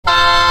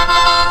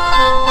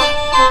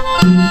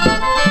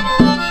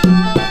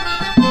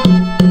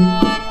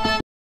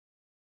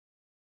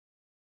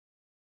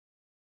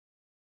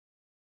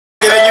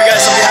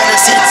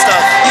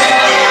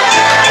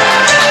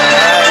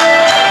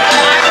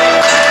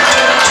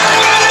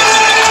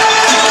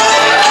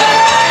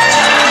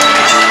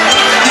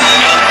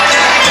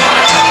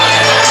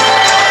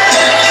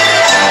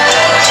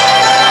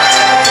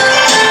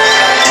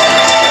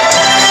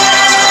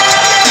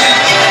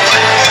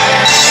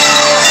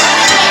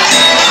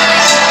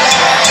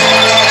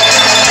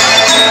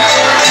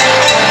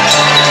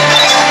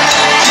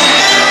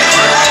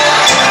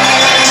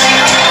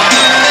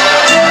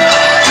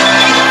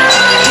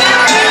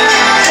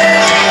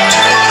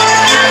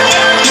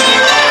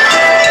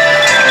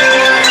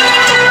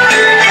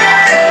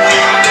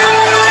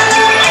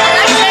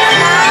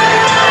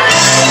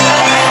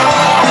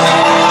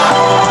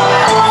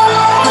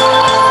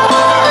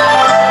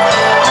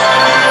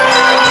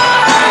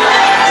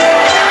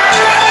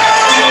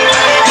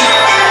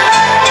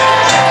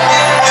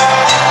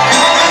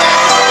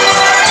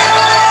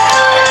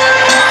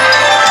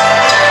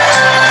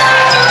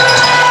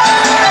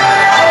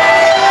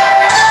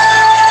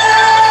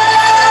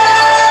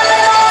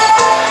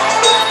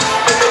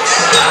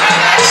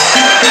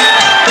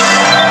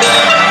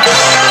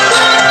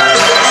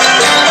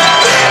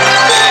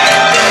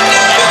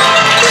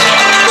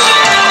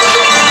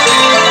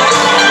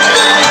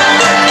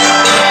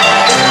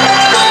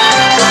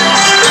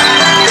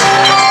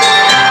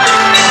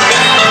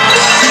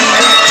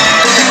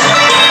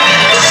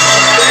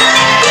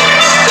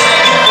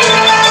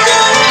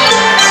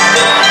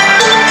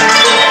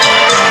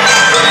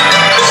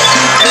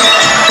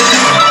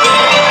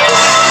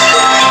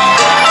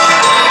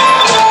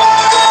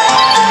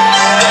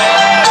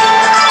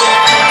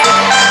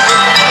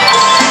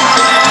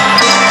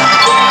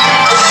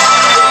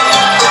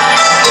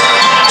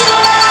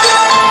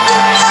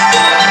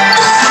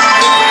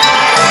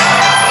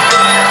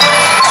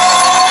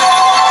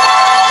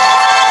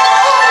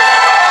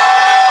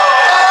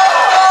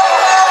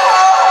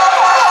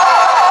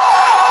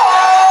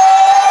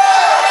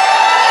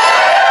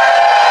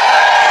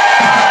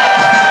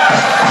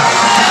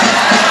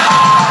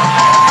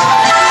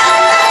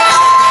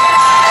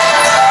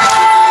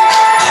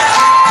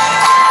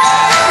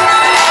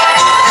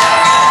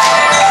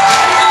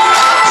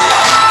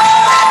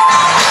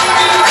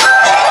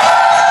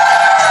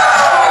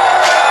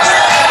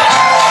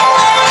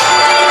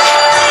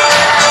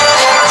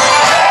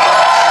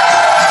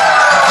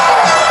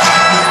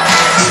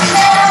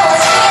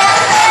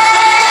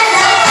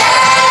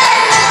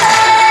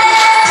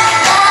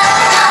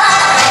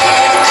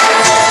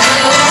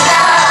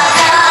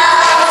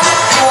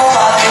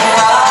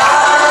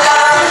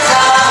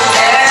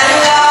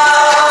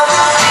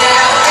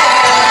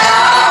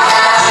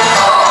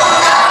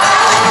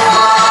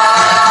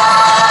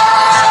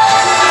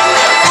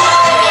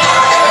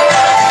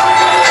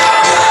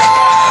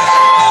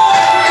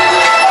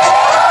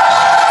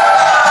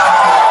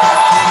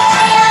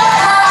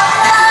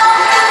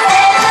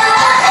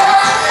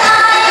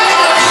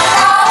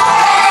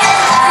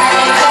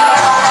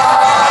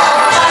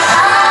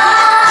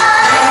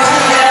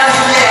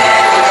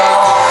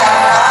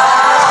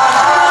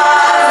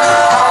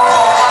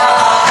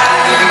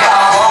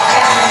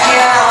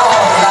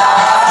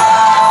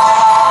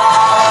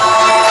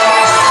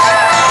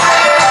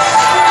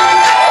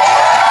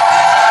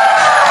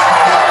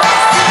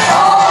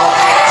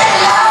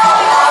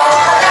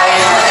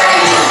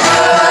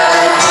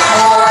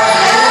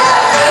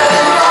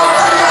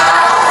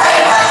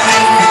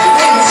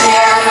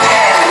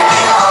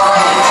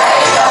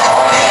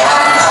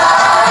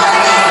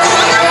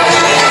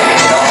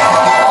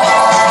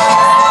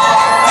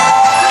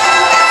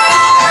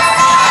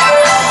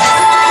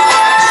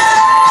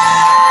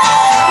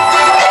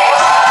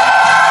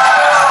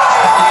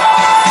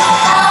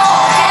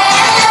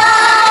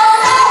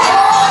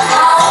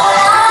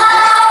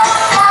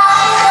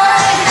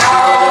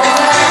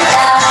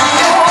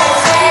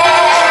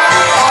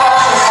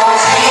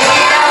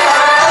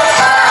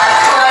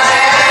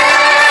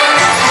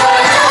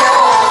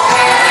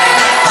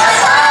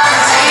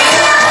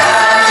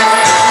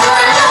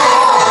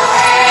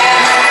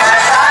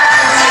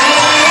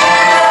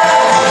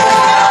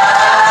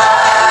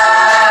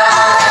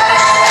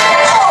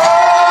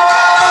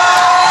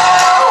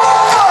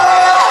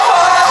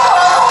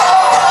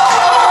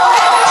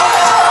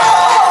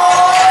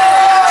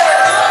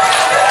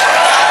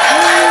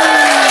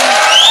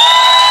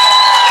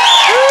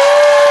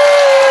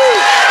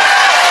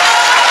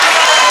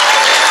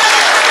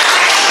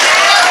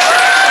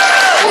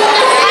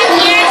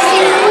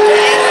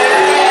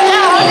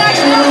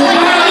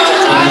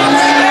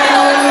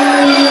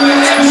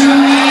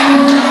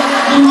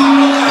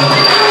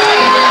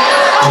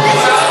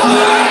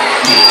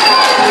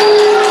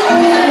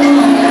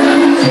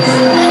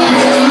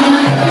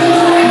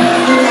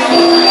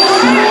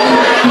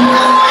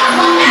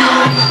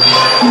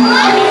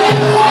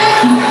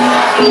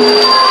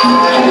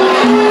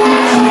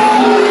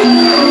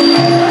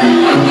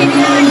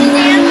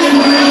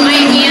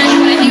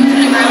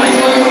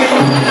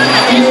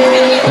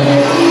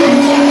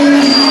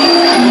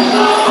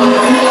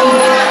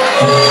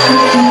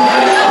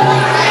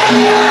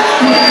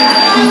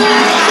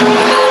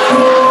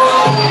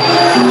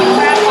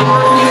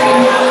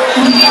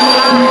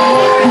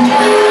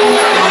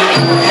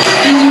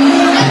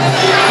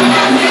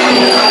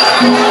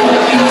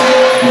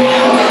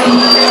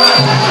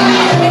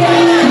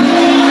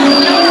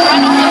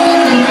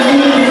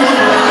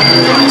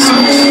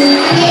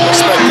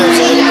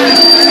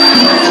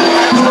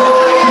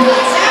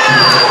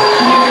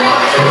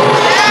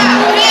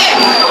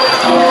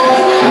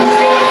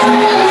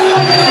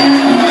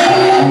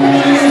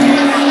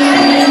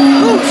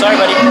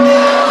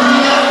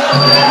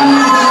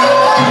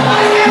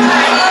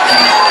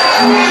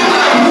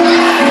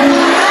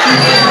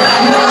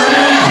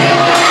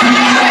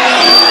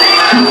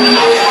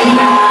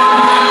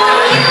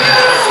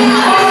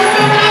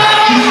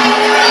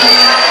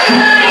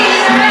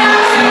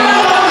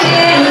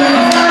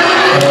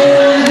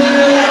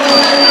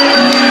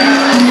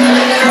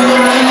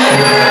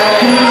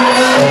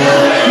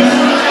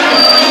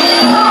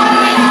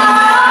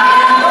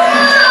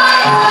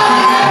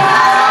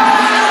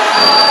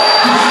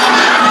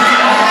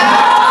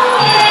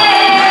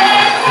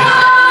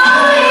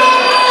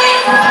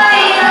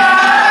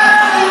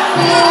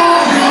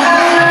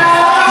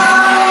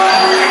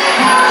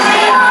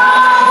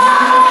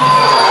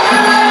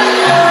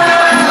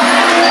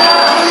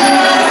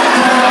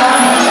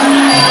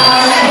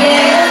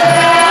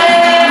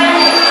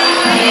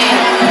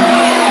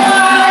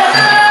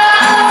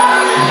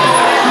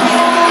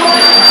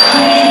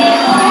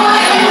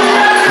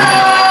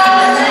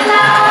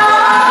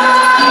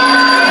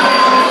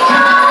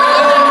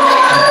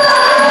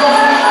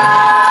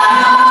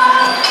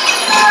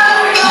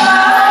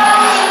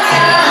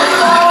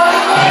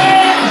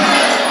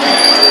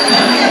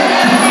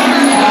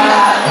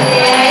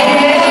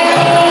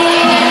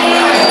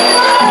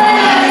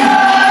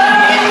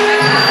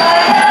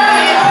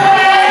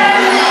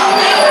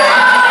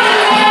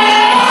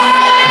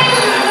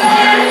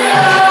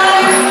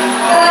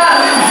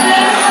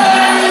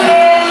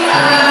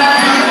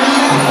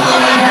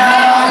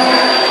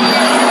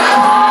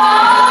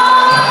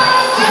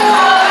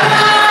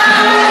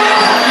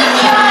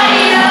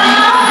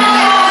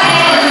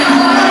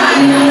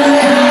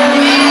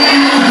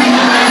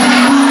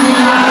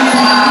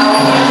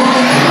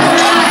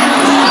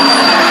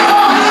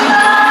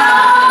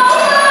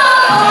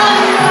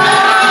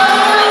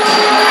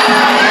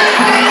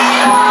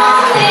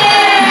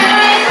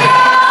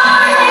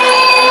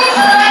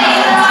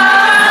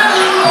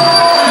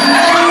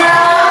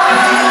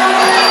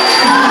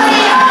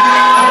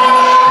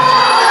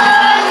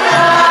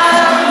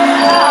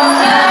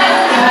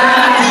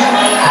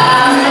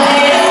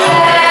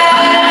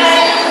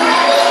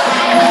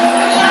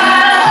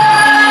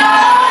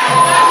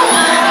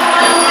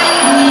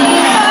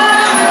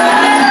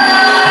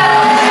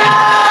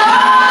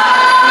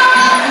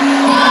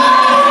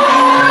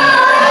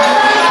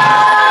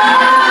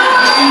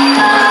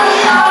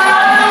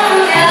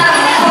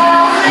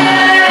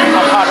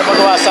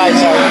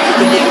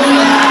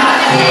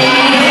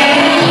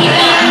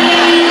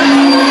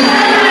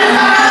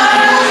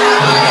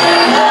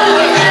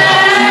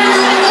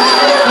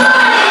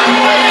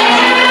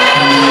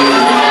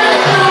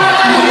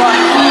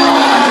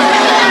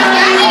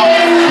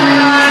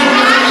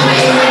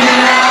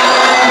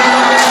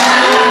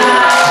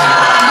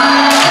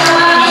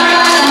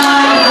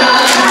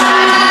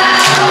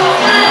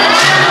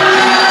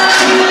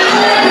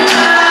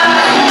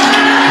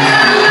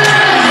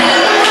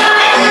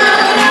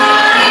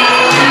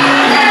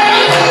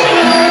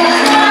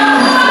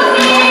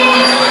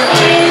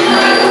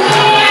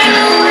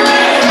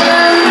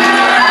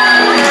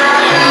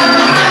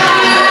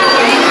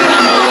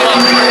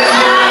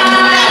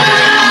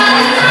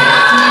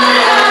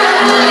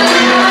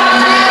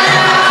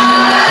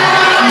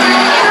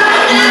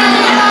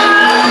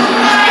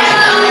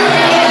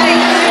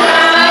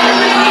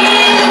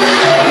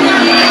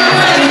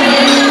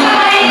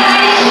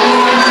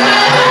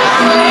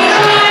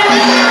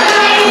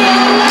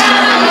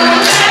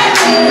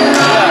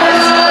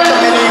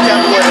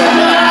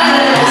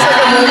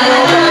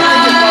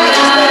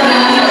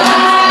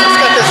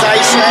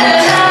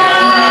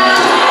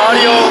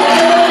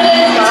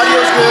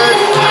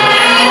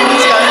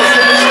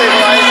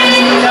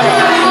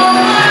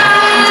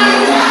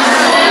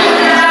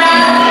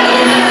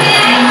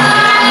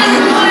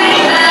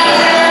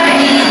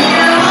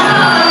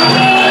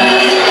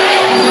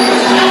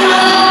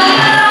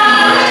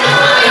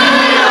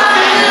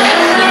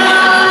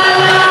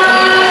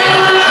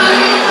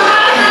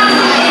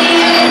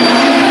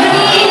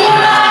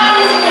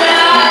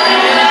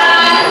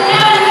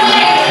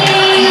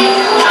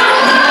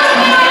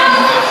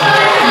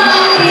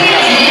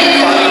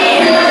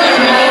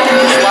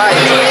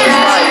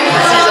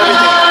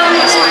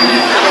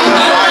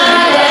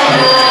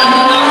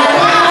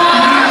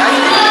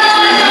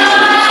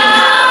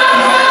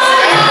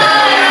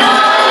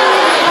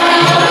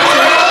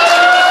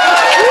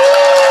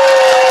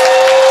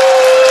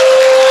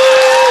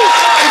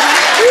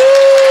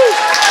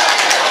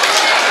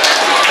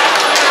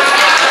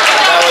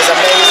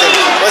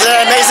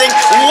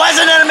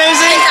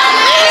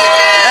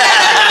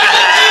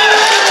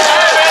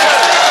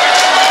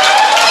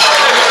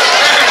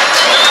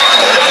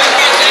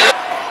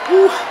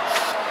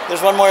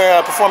There's one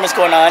more performance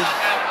going on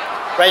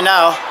right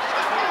now,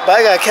 but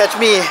I gotta catch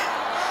me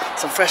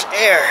some fresh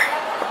air.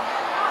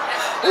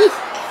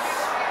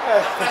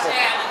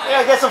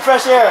 Yeah, get some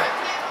fresh air.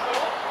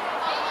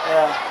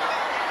 Yeah.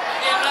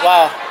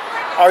 Wow,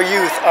 our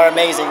youth are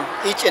amazing.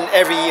 Each and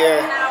every year,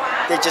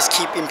 they just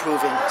keep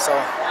improving. So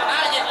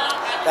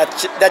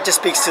that just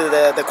speaks to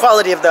the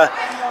quality of the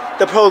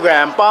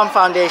program. Pom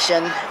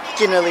Foundation,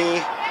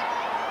 Kinnaly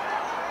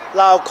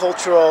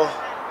Cultural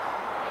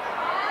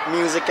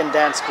Music and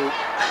Dance Group.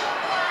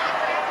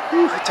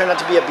 It turned out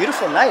to be a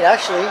beautiful night,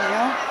 actually. You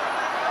know,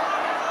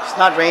 it's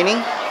not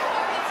raining,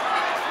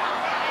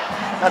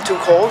 not too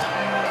cold.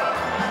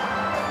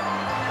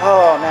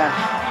 Oh man,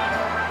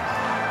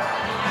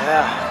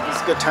 yeah,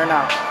 it's a good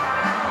turnout.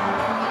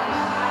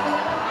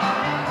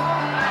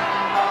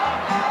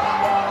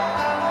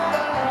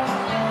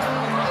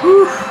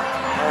 Whew. All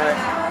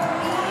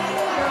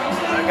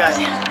right, guys.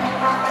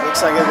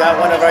 Looks like we got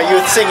one of our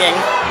youth singing.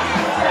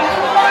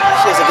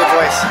 She has a good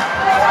voice.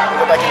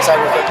 We'll go back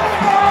inside real quick.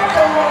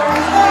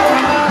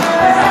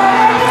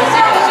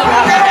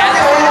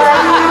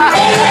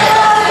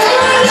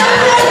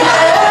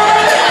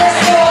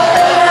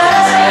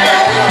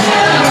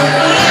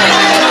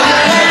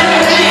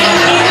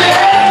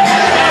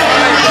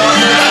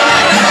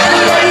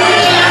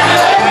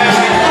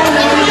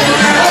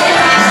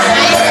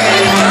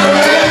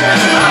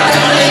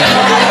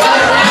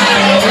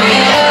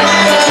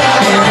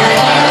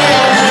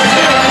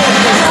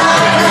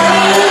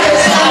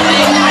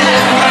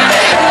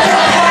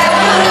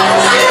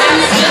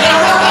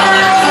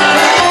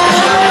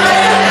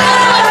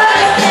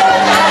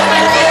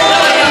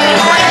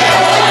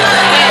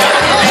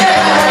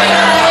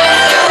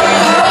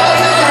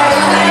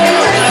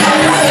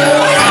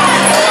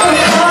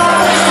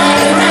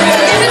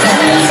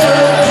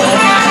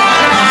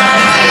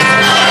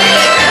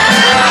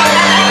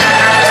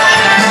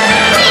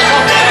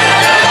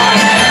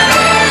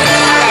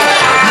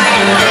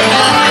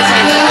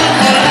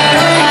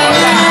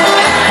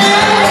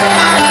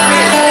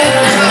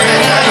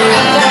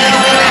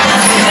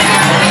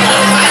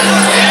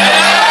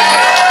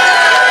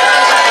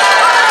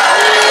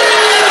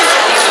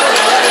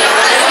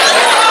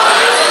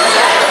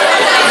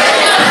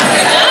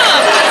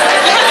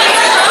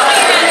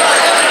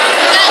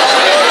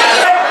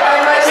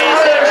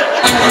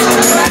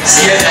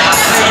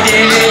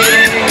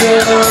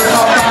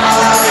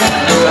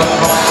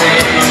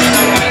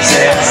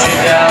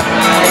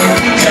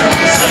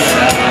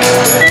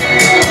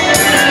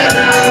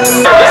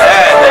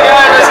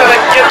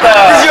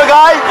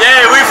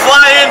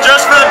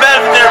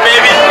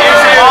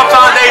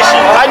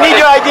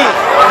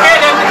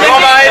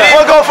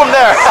 From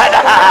there.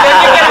 Then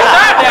you get a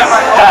shot there.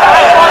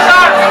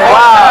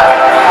 Wow.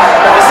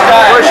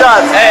 More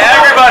shots. Hey,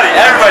 everybody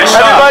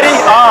shot. Everybody?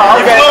 Oh,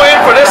 okay. You flew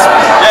in for this one.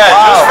 Yeah.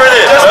 Wow.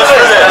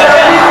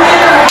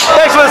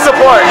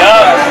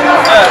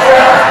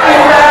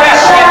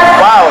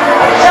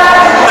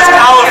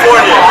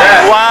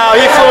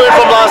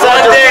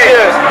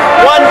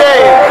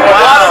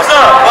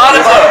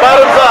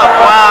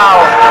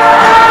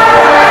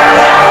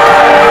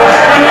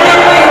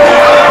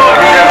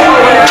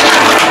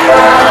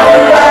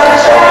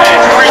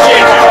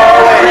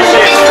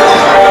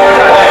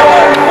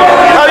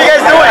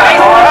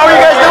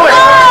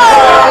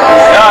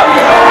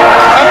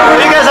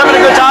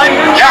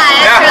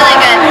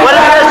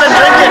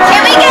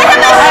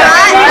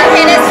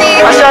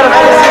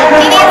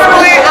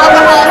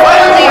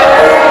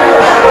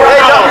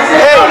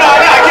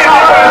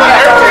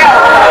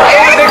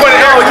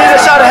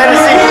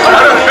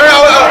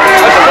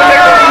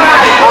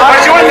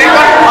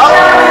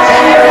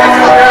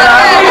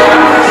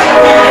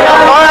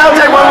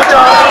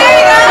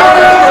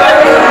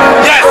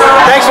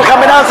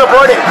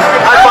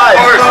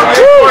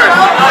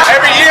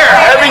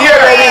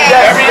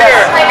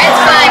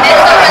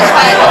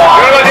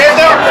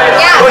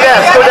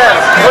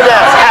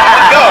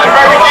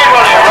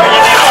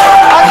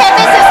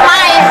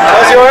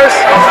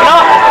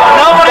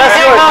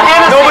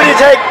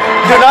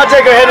 Do not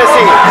take a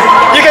Hennessy.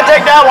 You can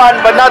take that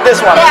one, but not this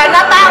one. Yeah,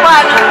 not that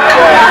one.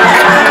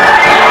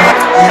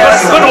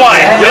 That's good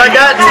wine. You like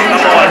that?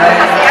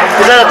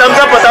 Is that a thumbs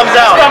up or thumbs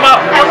down? Thumb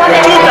up.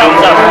 2 thumbs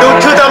up.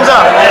 Two thumbs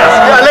up.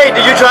 Yeah, Lei,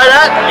 did you try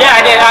that? Yeah,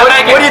 I did. I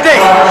like it. What do you think?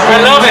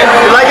 I love it.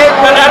 You like it?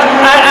 But I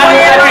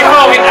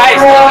prefer with ice.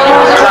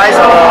 Nice.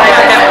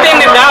 I can thin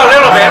it down a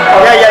little bit.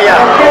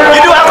 Yeah. You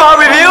do alcohol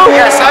review?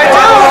 Yes, I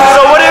do.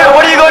 So what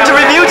are you going to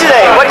review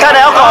today? What kind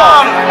of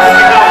alcohol?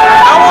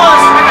 I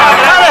was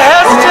kind of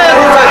hesitant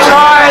to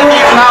try the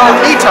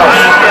mojito.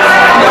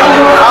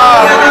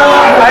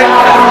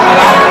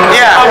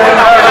 Yeah. I don't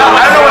know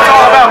what it's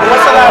all about.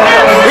 What's the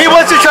mojito? He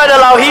wants to try the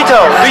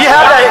Laujito. Do you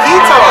have that?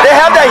 They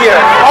have that here.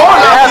 Oh,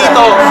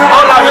 mojito.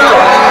 Oh, mojito.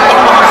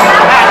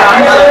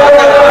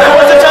 He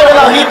wants to try the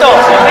Laujito.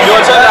 You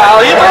want to try the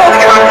mojito?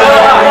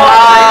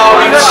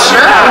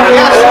 Sure.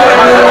 Yes.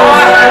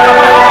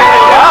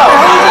 Wow.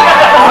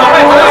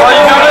 Why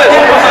you do this?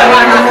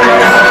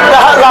 The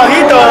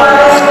Laujito.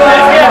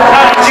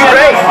 You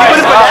great. You put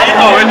it for that?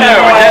 Oh, right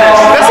there. With Dennis.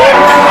 That's it.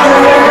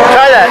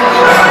 Try that.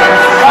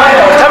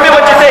 Tell me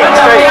what you think.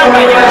 Straight.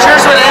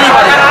 Cheers with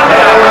anybody.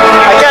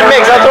 I can't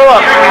mix. I'll throw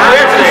up.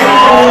 Clear today.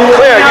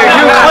 Clear.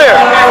 You clear.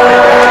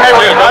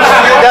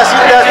 That's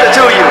the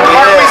two of you.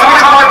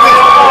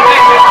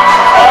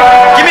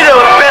 Give me the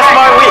best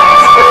Mark Week.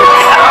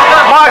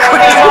 Mark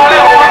Week. That's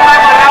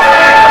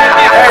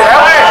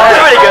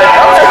pretty good.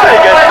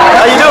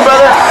 How you doing,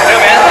 brother?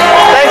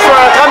 Thanks for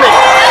coming.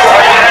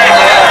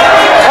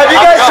 Have you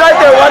guys tried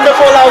their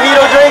wonderful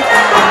Laujito drink?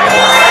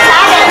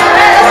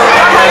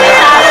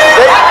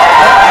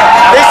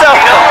 They sell.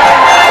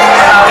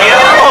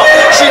 Oh,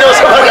 she knows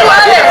about the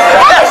Laujito.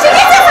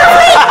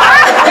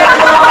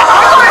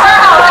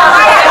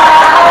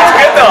 It's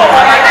good though.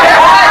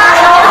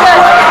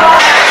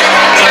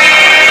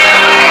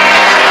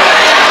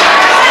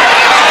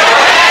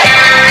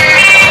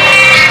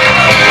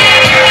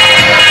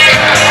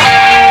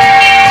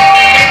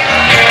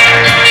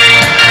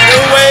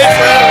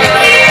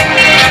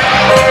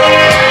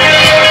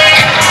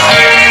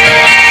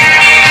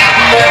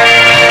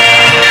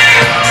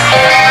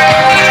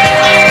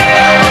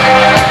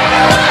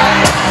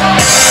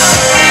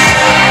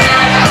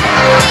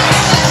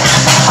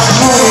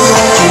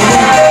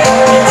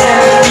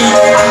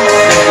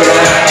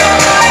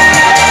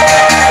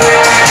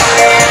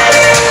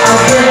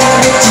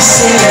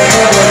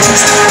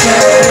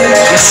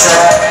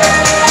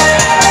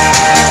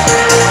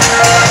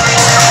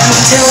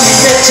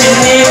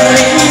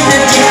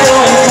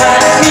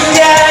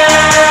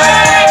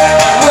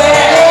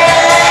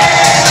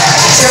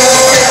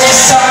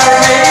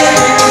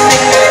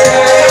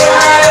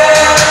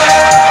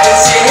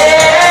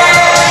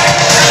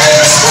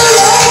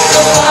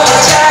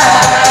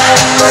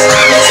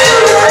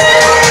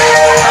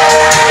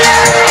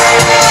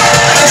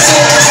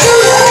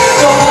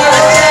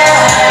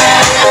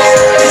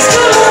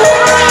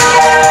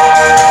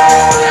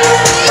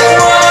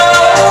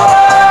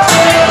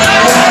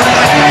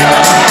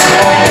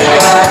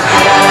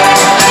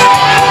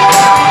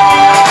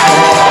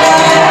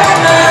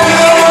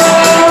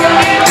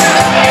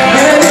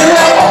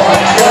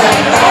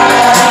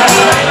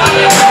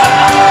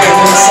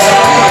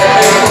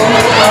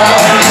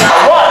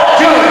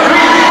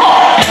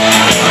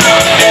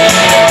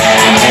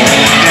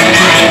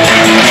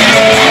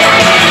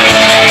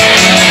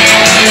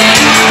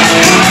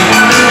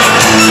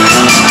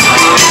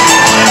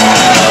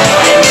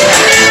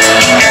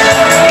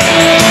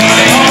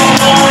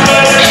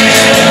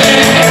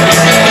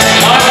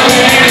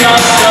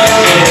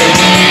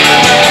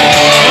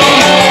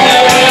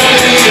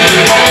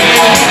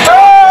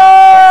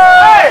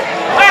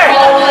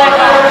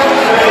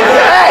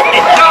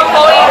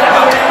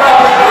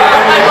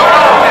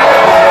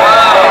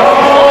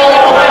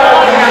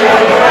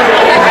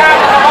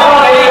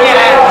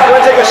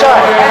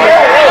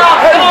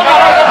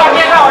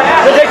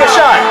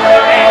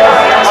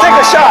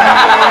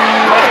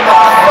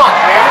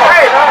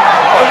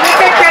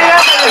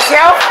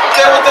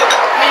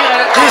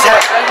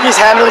 He's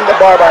handling the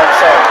bar by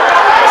himself.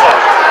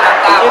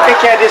 You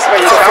take care of this for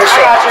yourself.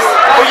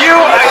 For you,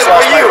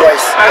 for you.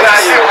 I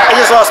got you. I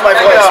just lost my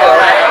voice, bro.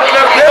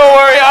 Don't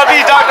worry, I'll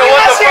be Dr.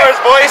 What's the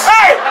first voice.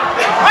 Hey!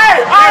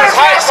 Hey! He was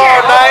hyped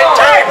all night,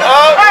 turned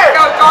up.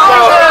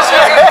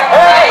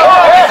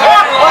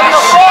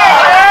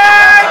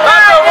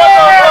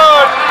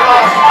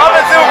 I'm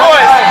the two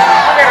boys.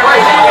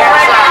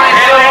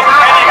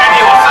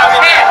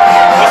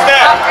 What's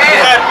that? Is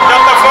that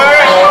Dr.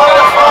 First?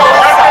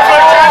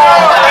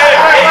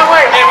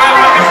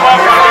 Pom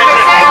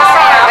Foundation.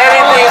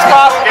 Anything is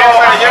possible.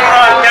 You're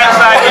on that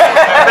side.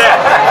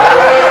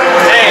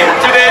 Hey,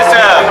 today's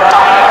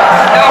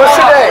What's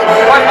today?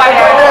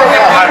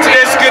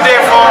 today's a good day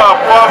for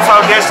Pom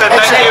Foundation.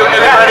 Thank you,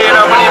 everybody in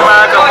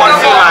America.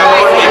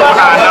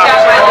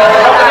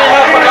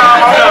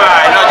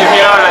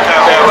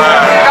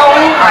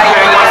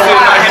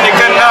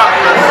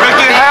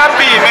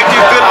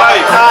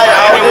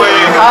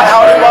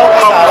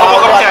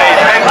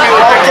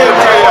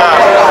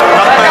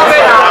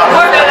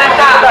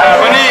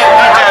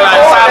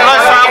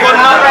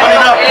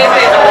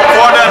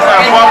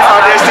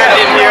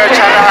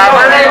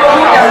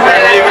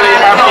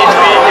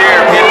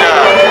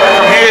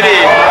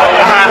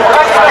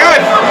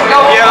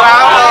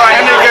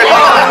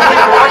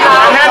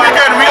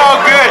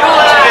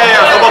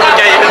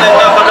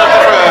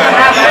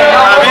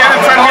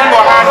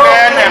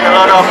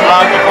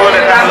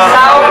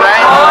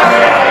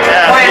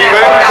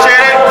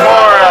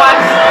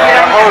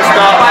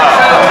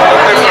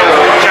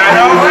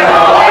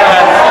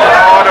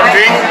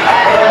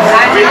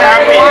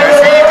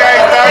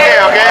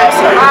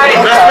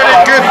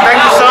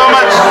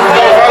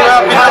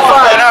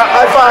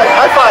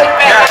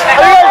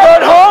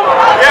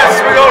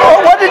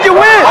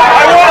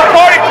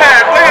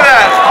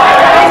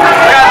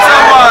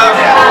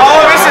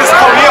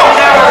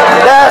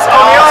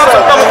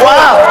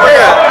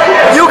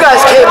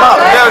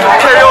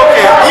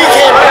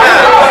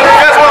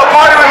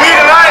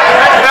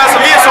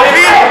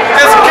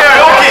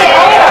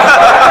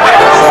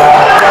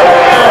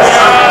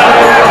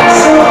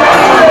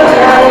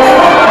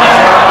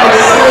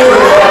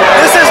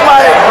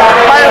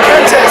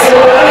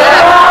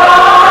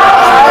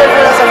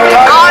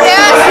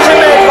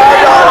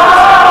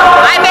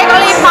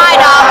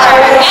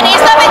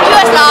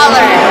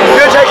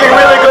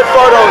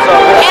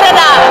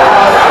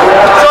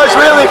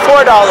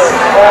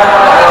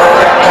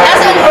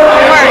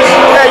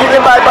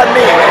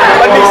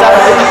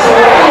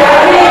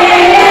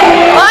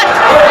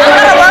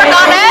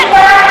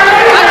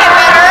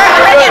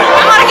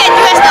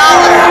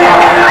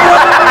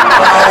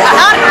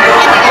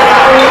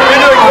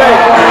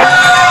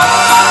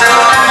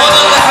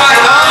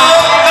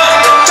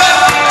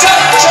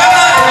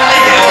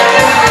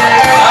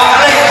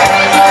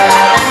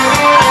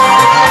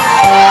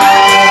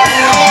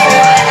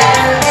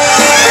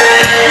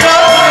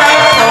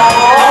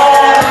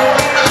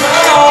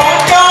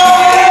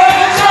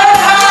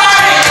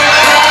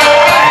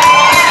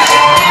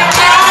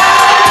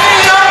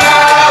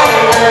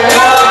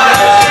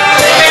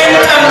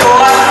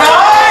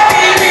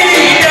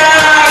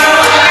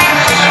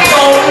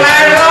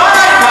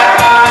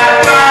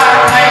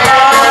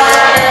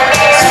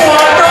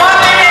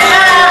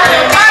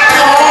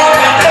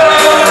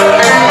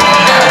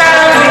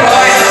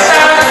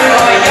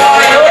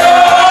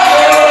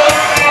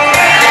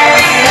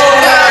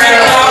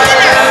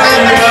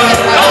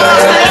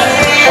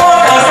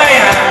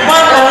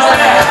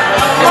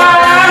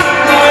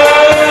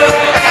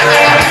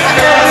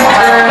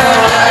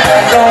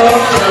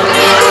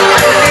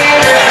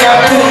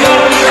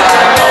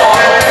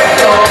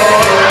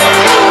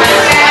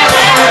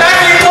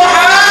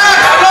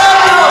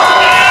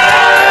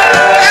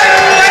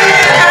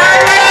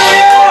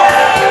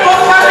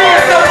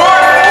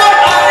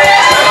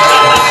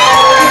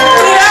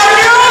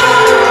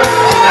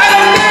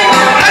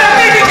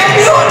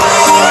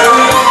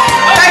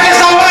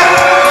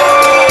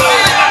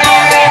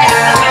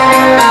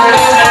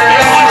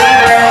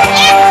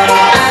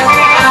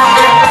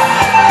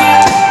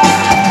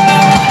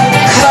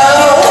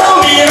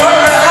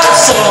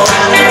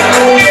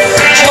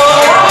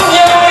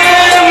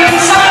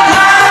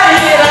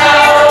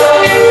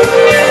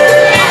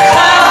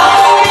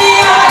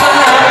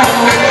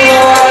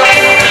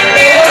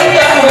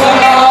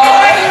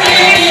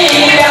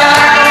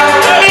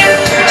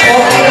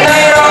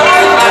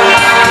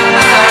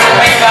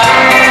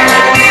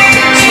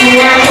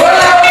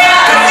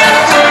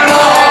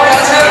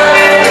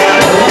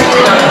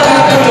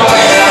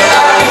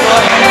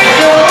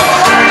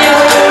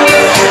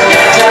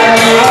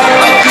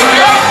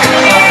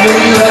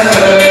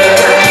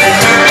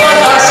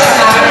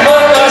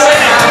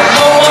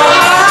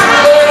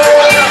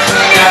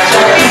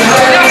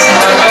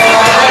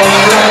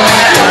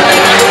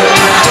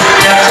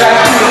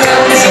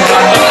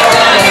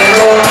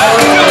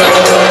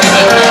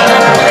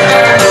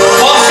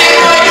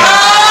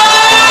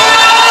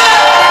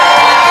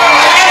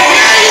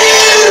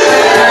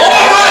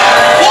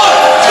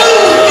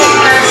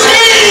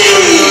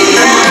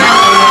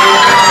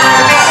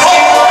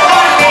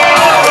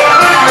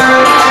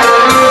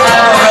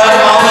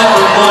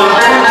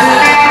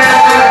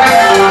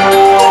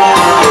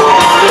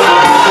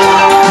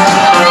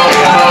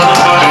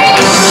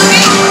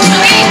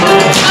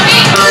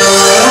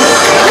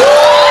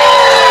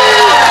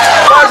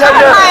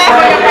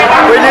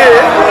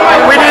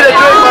 We need a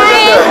drink, my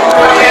sister.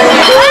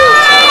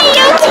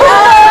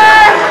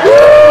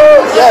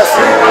 Yes,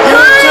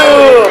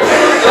 YouTube.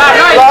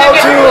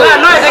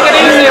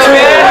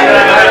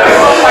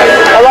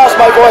 I lost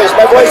my voice.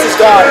 My voice is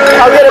gone.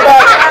 I'll get it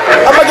back.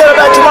 I'm gonna get it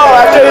back tomorrow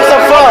after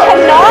some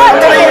fun. I'm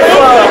gonna get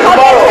fun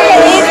tomorrow. Alright.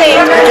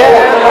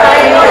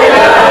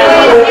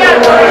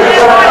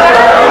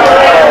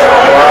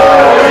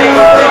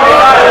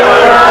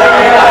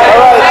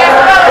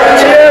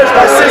 Cheers,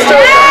 my sister.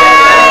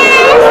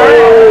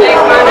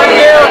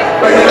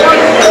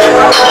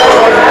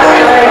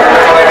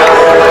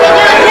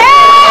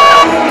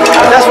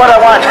 That's what I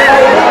want.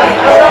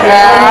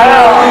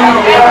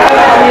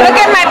 Look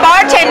at my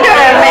bartender,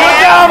 man.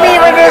 Tell me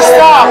when to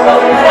stop.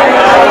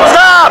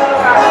 Stop.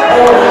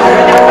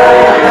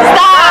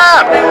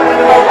 Stop.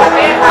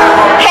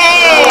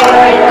 Hey.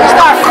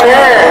 Stop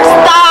here.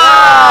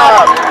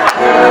 Stop.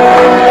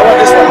 I want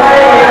this one.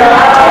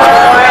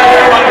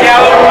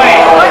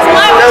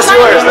 That's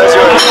yours. That's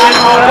yours.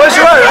 What's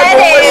yours?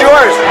 What's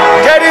yours?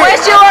 Teddy.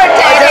 Where's yours,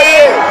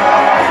 Teddy?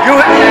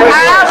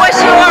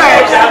 What's yours?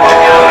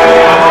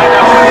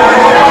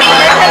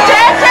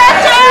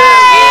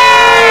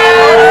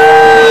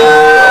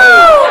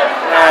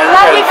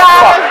 Love you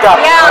guys. Fucked up.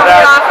 Yeah, we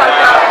are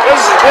fucked up.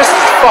 This is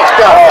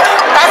fucked up.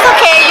 That's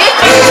okay.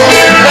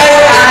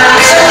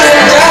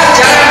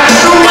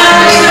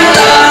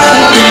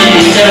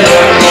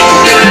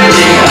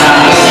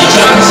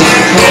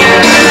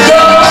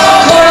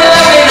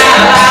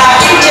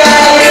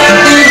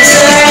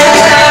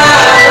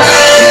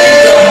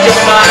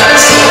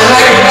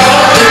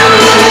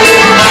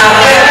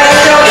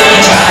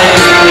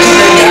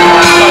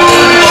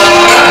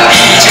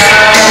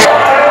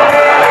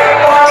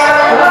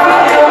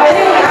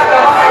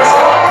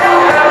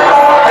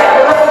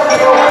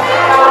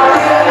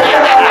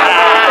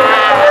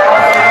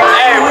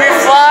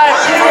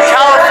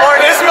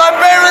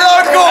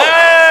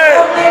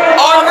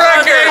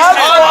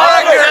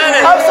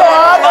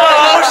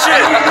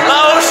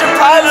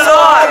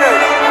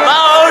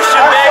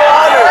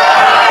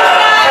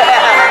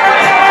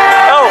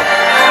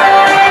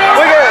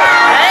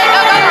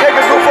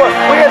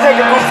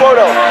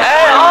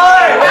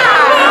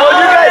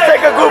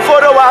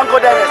 Uncle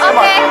Dennis, come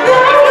on.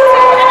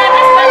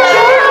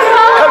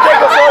 Come take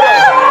a photo.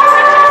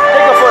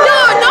 Take a photo.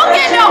 Dude, don't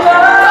get no.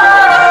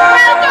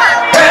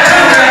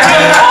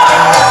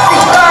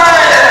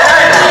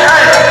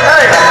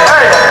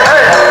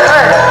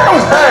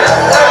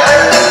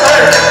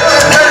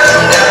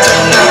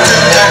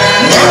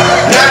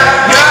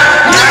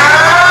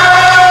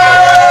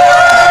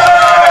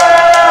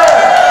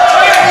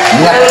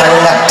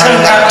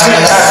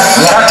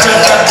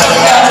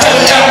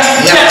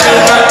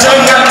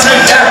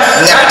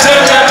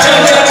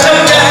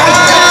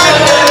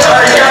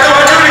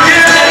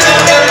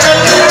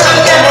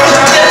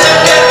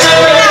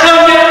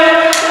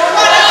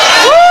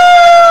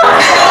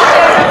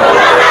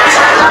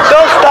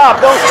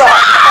 Don't stop.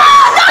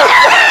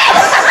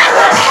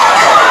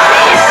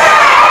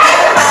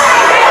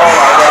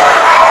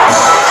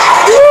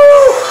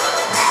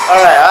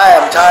 Alright, I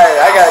am tired.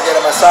 I gotta get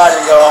a massage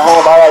and go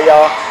home. Alright,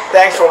 y'all.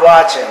 Thanks for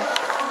watching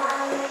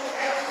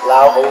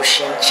Lao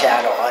Ocean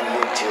channel on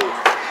YouTube.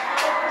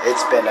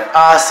 It's been an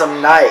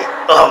awesome night.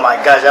 Oh my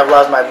gosh, I've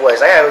lost my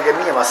voice. I gotta go get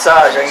me a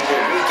massage. I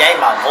can regain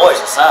my voice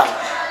or something.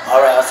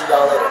 Alright, I'll see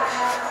y'all later.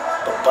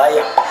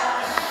 Bye-bye.